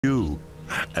you.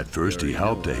 At first he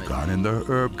helped Agon in the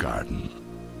herb garden.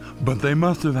 But they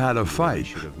must have had a fight,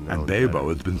 and Babo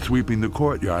has been sweeping the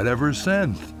courtyard ever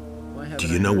since. Do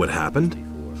you know what happened?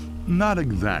 Not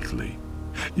exactly.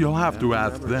 You'll have to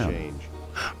ask them.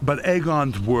 But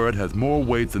Agon's word has more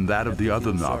weight than that of the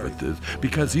other novices,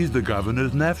 because he's the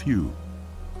governor's nephew.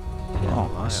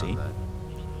 Oh, I see.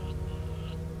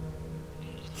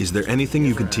 Is there anything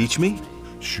you could teach me?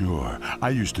 Sure, I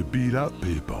used to beat up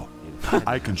people.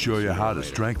 I can show you how to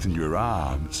strengthen your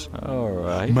arms.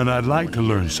 Alright. But I'd like to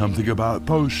learn something about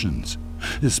potions,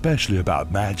 especially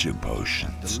about magic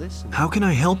potions. How can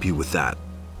I help you with that?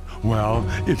 Well,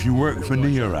 if you work for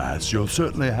Gorax, you'll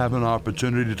certainly have an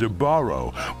opportunity to borrow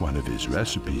one of his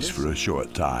recipes for a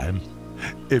short time.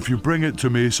 If you bring it to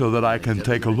me so that I can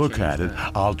take a look at it,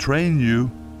 I'll train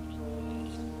you.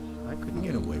 I couldn't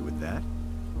get away with that.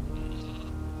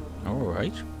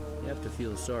 Alright. You have to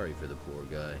feel sorry for the poor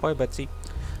guy. Bye, Betsy.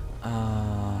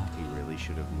 He really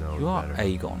should have known You are better.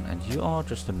 Agon, and you are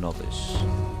just a novice.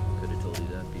 Could have told you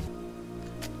that before.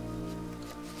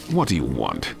 What do you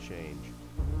want? Change.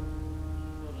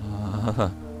 Uh,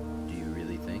 Do you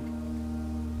really think?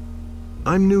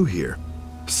 I'm new here.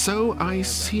 So I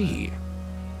see.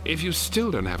 If you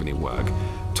still don't have any work,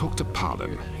 talk to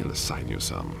Paladin. He'll assign you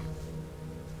some.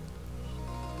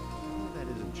 That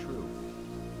isn't true.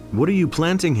 What are you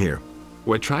planting here?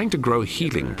 We're trying to grow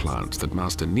healing plants that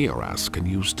Master Gorax can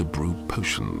use to brew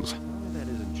potions. That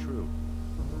isn't true.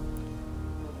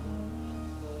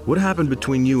 What happened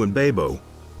between you and Babo?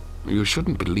 You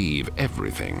shouldn't believe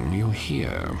everything you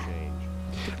hear.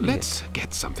 Let's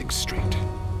get something straight.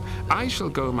 I shall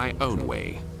go my own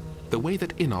way, the way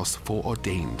that Innos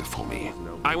foreordained for me.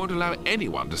 I won't allow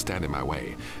anyone to stand in my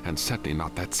way, and certainly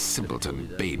not that simpleton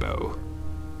Babo.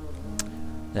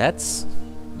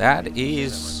 that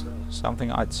is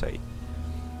something I'd say.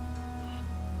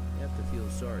 You have to feel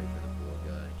sorry for the poor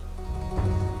guy.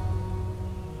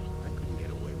 I couldn't get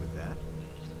away with that.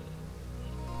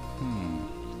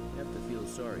 You have to feel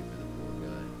sorry for the poor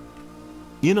guy.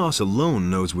 Innos alone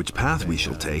knows which path we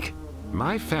shall take.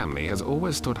 My family has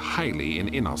always stood highly in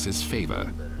Innos's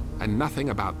favor, and nothing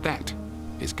about that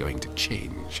is going to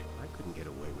change. I couldn't get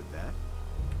away with that.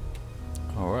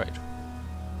 Alright.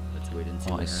 Let's wait and see.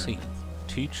 I what see. happens.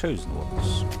 2 chosen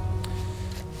ones.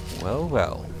 Well,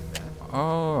 well.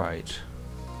 Alright.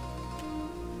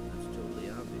 That's totally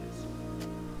obvious.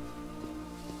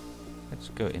 Let's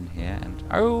go in here and...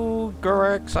 Oh,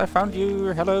 Gorax, I found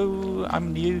you. Hello,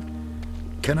 I'm new.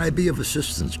 Can I be of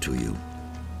assistance to you?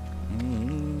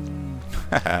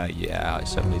 Yeah, I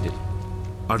certainly did.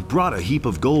 I've brought a heap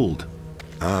of gold.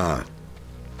 Ah,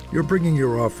 you're bringing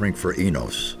your offering for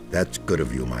Innos. That's good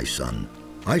of you, my son.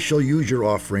 I shall use your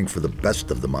offering for the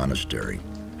best of the monastery,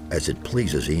 as it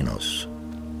pleases Innos.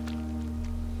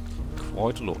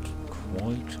 Quite a lot.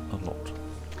 Quite a lot.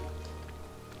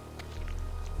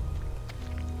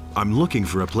 I'm looking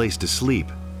for a place to sleep.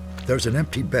 There's an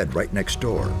empty bed right next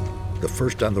door, the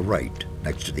first on the right,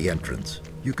 next to the entrance.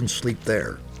 You can sleep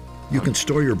there. You can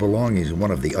store your belongings in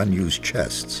one of the unused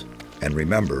chests. And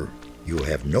remember, you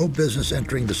have no business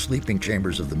entering the sleeping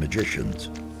chambers of the magicians.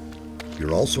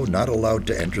 You're also not allowed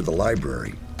to enter the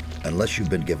library, unless you've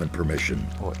been given permission.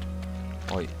 What?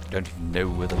 I don't even know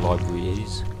where the library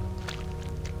is.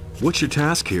 What's your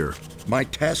task here? My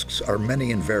tasks are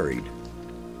many and varied.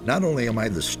 Not only am I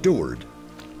the steward,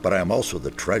 but I am also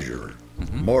the treasurer.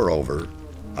 Moreover,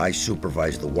 I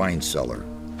supervise the wine cellar,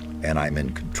 and I'm in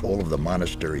control of the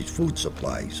monastery's food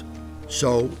supplies.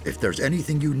 So, if there's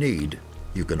anything you need,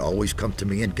 you can always come to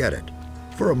me and get it.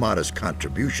 For a modest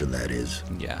contribution, that is.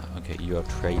 Yeah, okay, you're a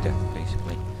trader,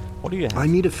 basically. What do you have? I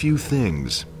need a few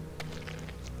things.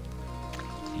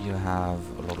 You have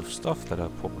a lot of stuff that I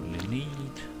probably need.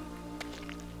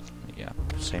 Yeah,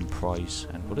 same price.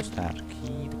 And what is that?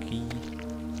 The key.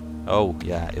 Oh,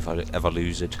 yeah, if I ever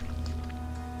lose it.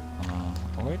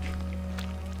 Alright.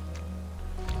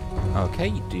 Okay,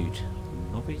 dude.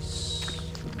 Novice.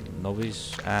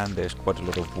 And there's quite a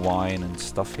lot of wine and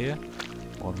stuff here.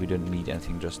 Well, we don't need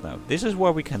anything just now. This is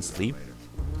where we can sleep.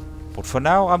 But for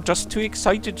now, I'm just too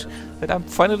excited that I'm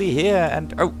finally here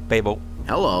and... Oh, Babo.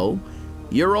 Hello.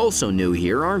 You're also new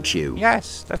here, aren't you?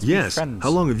 Yes, that's Yes. friends.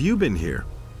 How long have you been here?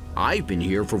 I've been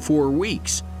here for 4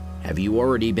 weeks. Have you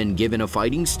already been given a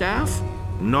fighting staff?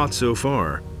 Not so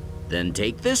far. Then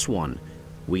take this one.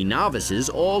 We novices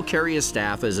all carry a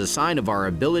staff as a sign of our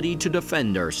ability to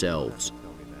defend ourselves.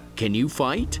 Can you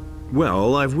fight?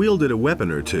 Well, I've wielded a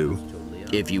weapon or two.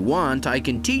 If you want, I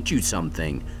can teach you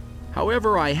something.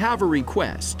 However, I have a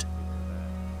request.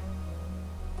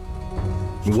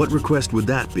 What request would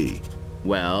that be?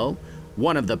 Well,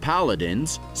 One of the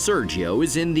paladins, Sergio,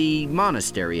 is in the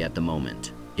monastery at the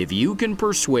moment. If you can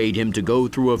persuade him to go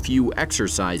through a few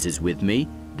exercises with me,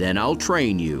 then I'll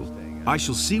train you. I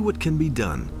shall see what can be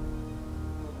done.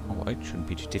 Alright, shouldn't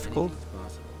be too difficult.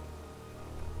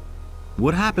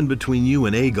 What happened between you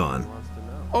and Agon?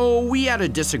 Oh, we had a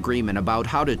disagreement about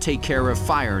how to take care of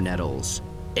fire nettles.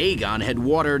 Agon had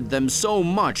watered them so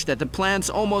much that the plants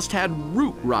almost had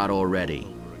root rot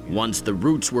already. Once the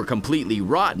roots were completely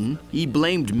rotten, he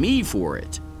blamed me for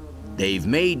it. They've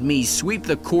made me sweep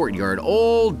the courtyard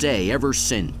all day ever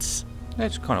since.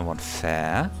 That's kind of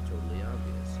unfair. Totally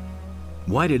obvious.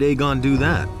 Why did Agon do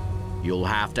that? You'll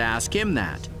have to ask him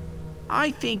that.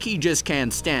 I think he just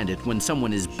can't stand it when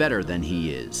someone is better than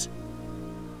he is.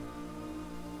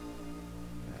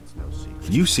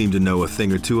 You seem to know a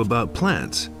thing or two about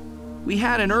plants. We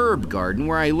had an herb garden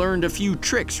where I learned a few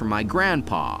tricks from my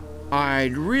grandpa.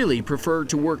 I'd really prefer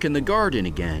to work in the garden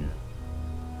again.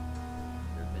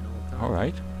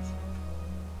 Alright.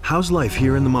 How's life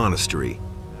here in the monastery?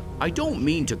 I don't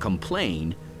mean to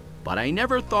complain, but I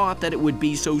never thought that it would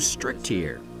be so strict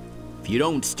here. If you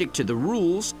don't stick to the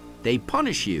rules, they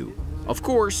punish you. Of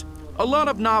course, a lot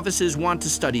of novices want to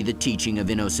study the teaching of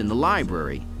Innos in the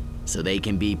library, so they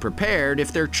can be prepared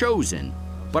if they're chosen.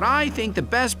 But I think the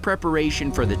best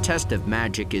preparation for the test of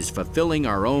magic is fulfilling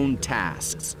our own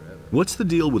tasks. What's the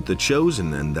deal with the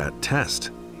Chosen and that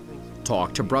test?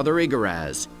 Talk to Brother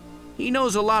Igoraz. He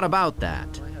knows a lot about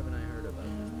that.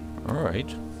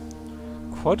 Alright.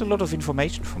 Quite a lot of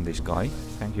information from this guy.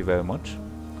 Thank you very much.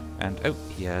 And, oh,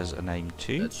 he has a name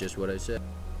too. That's just what I said.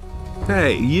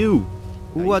 Hey, you!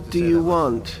 What do you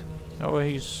want? Oh,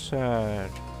 he's sad.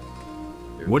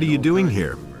 What are you doing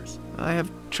here? I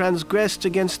have transgressed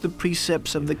against the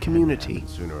precepts of the community.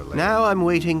 Now I'm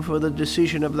waiting for the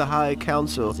decision of the High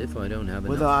Council, As if I don't have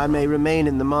whether enough. I may remain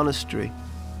in the monastery.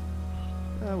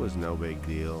 That was no big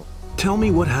deal. Tell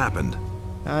me what happened.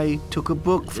 I took a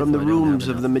book As from if the I don't have rooms of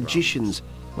enough the magicians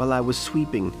while I was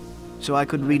sweeping, so I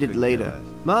could read it later.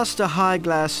 Master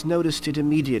Highglass noticed it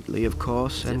immediately, of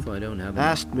course, As and if I don't have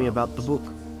asked me about the book.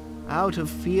 Out of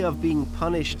fear of being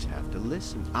punished, Have to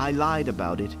listen. I lied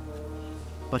about it.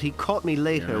 But he caught me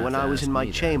later when I was in my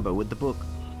chamber with the book.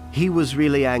 He was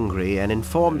really angry and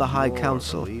informed the High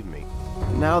Council. Believe me.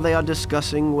 Now they are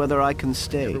discussing whether I can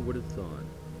stay. Never would have thought.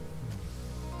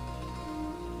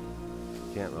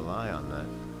 Can't rely on that.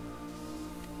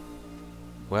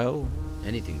 Well,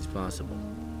 Anything's possible.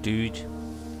 dude.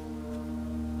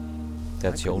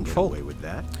 That's I your own couldn't get fault. away with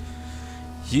that.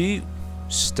 You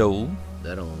stole,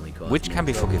 That'll only cost which more can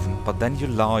be trouble. forgiven, but then you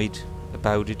lied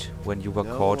about it when you were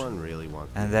No caught. one really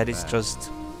wants And me that back. is just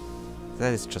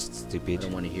I stupid.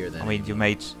 don't want to hear that. I mean, you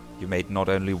made not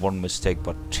only one mistake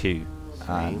but two, Same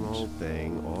and old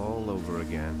thing all over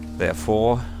again.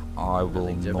 therefore I will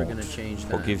Nothing's ever not gonna change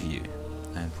that. forgive you,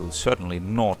 and will certainly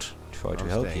not try to I'm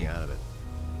help staying you. out of it.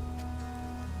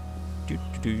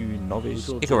 Novice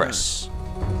Who told you Gorax.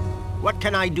 What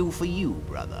can I do for you,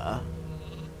 brother?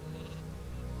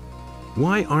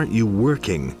 Why aren't you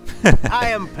working? I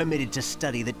am permitted to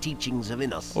study the teachings of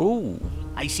Innos. Oh,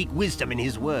 I seek wisdom in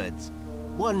his words.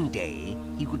 One day,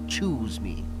 he could choose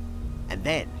me. And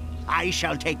then, I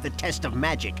shall take the test of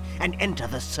magic and enter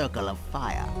the circle of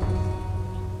fire.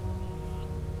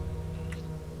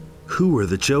 Who are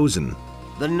the Chosen?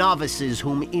 The novices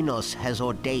whom Innos has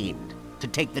ordained to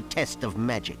take the test of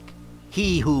magic.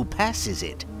 He who passes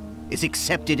it is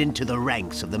accepted into the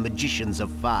ranks of the magicians of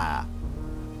fire.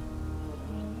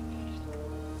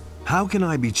 How can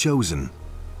I be chosen?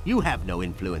 You have no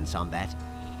influence on that.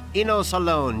 Innos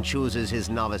alone chooses his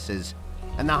novices,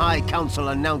 and the High Council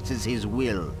announces his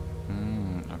will.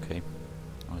 okay.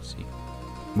 I see.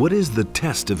 What is the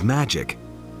test of magic?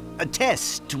 A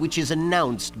test which is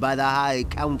announced by the High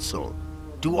Council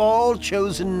to all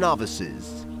chosen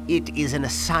novices. It is an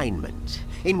assignment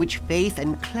in which faith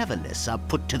and cleverness are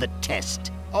put to the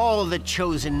test. All the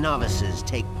chosen novices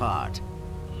take part,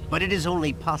 but it is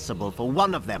only possible for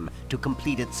one of them to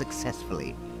complete it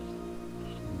successfully.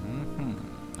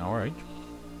 Alright.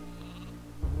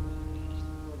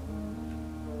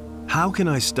 How can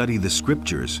I study the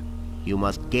scriptures? You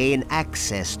must gain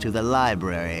access to the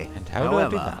library. And how do I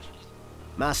do that?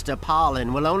 Master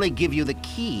Paladin will only give you the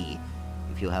key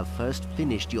if you have first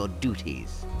finished your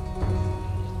duties.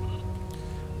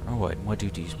 Alright, my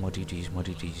duties. What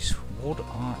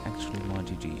are actually my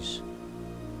duties?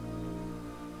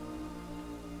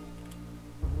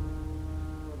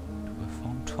 To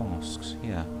perform tasks.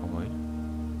 Yeah, alright.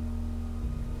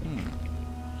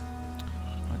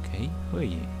 Okay, who are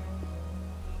you?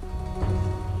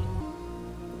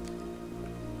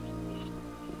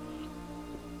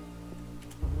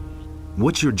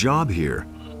 What's your job here?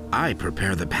 I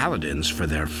prepare the paladins for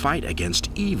their fight against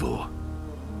evil.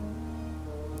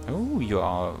 Oh, you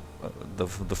are the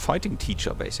fighting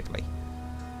teacher, basically.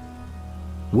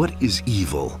 What is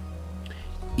evil?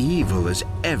 Evil is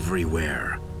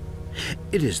everywhere.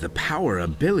 It is the power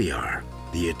of Beliar,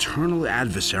 the eternal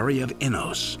adversary of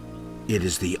Innos. It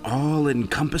is the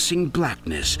all-encompassing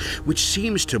blackness which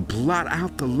seems to blot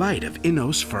out the light of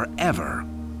Innos forever.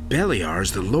 Beliar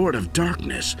is the Lord of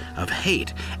darkness, of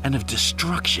hate, and of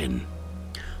destruction.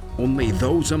 Only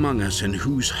those among us in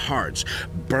whose hearts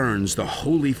burns the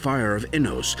holy fire of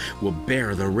Innos will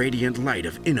bear the radiant light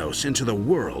of Innos into the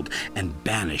world and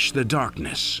banish the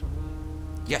darkness.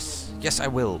 Yes, yes, I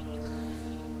will.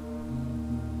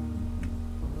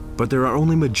 But there are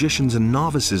only magicians and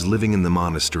novices living in the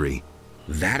monastery.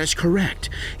 That is correct,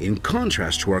 in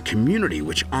contrast to our community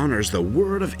which honors the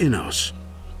word of Innos.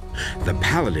 The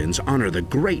paladins honor the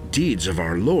great deeds of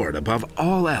our Lord above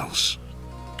all else.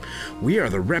 We are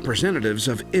the representatives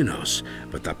of Innos,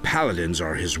 but the paladins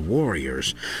are his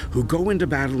warriors, who go into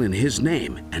battle in his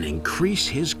name and increase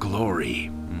his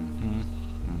glory.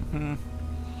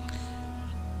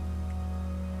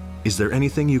 Is there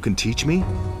anything you can teach me?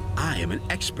 I am an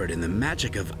expert in the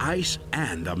magic of ice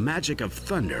and the magic of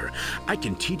thunder. I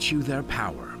can teach you their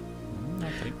power.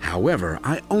 Okay. However,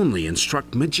 I only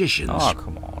instruct magicians. Oh,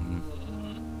 come on.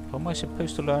 How am I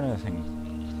supposed to learn anything?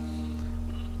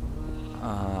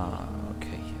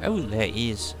 Okay. Oh, there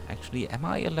is. Actually, am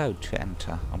I allowed to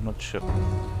enter? I'm not sure.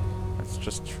 Let's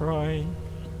just try.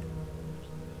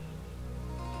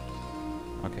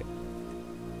 Okay.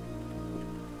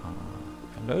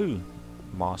 Hello,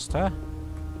 Master.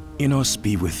 Innos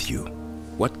be with you.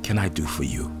 What can I do for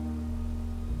you?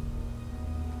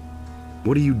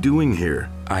 What are you doing here?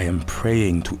 I am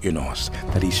praying to Innos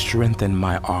that he strengthen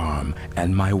my arm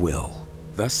and my will.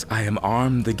 Thus I am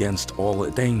armed against all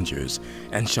dangers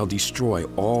and shall destroy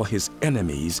all his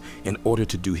enemies in order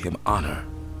to do him honor.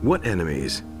 What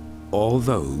enemies? All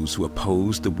those who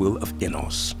oppose the will of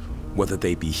Innos, whether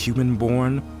they be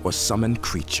human-born or summoned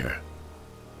creature.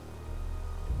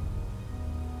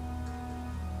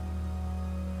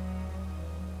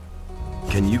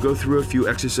 Can you go through a few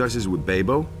exercises with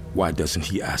Babo? Why doesn't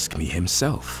he ask me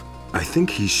himself? I think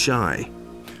he's shy.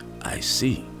 I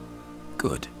see.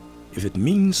 Good. If it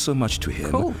means so much to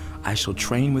him, cool. I shall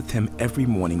train with him every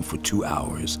morning for 2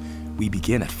 hours. We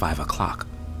begin at 5 o'clock.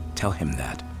 Tell him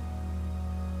that.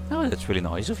 Oh, that's really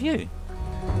nice of you.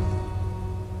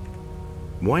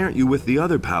 Why aren't you with the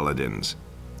other paladins?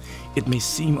 It may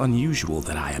seem unusual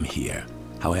that I am here.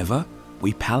 However,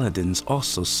 we paladins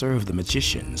also serve the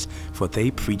magicians, for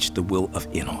they preach the will of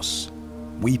Innos.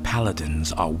 We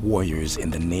paladins are warriors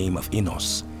in the name of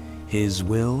Innos. His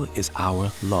will is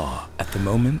our law. At the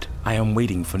moment, I am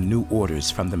waiting for new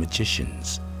orders from the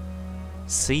magicians.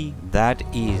 See, that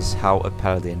is how a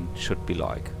paladin should be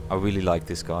like. I really like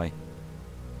this guy.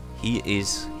 He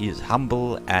is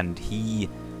humble, and he,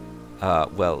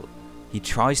 well, he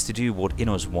tries to do what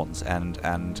Innos wants and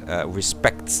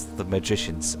respects the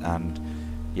magicians, and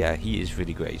yeah, he is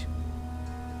really great.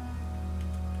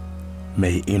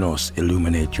 May Innos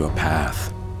illuminate your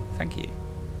path. Thank you.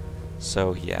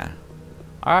 So yeah,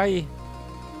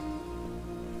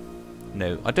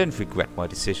 no, I don't regret my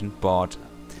decision, but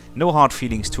no hard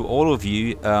feelings to all of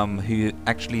you who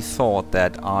actually thought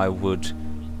that I would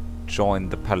join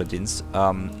the paladins.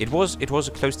 It was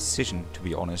a close decision, to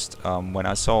be honest. When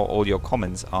I saw all your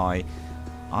comments, I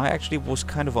actually was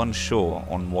kind of unsure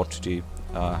on what to do,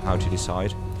 how to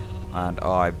decide, and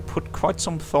I put quite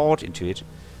some thought into it.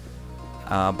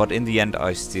 But in the end,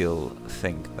 I still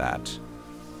think that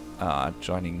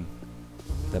joining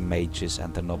the mages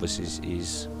and the novices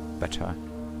is better.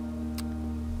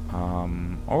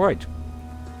 Alright.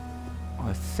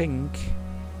 I think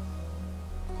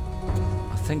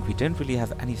we don't really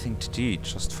have anything to do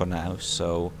just for now,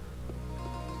 so...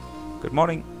 Good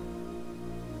morning.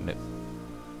 No.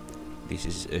 This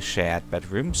is a shared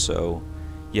bedroom, so...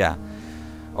 Yeah.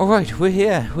 Alright, we're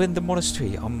here. We're in the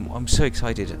monastery. I'm so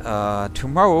excited.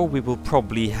 Tomorrow we will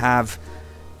probably have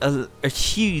a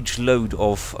huge load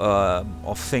of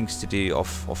things to do,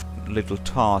 of little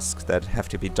tasks that have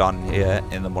to be done here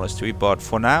in the monastery. But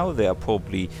for now, they are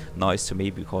probably nice to me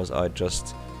because I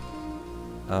just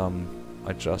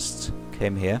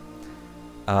came here.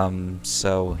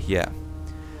 So yeah.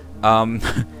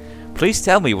 Please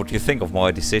tell me what you think of my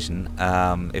decision.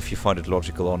 If you find it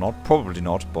logical or not. Probably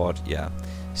not, but yeah.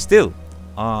 Still,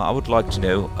 I would like to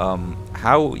know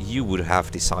how you would have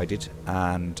decided,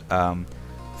 and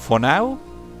for now,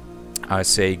 I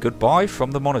say goodbye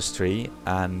from the monastery,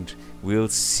 and we'll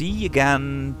see you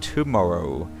again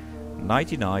tomorrow.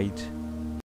 Nighty night.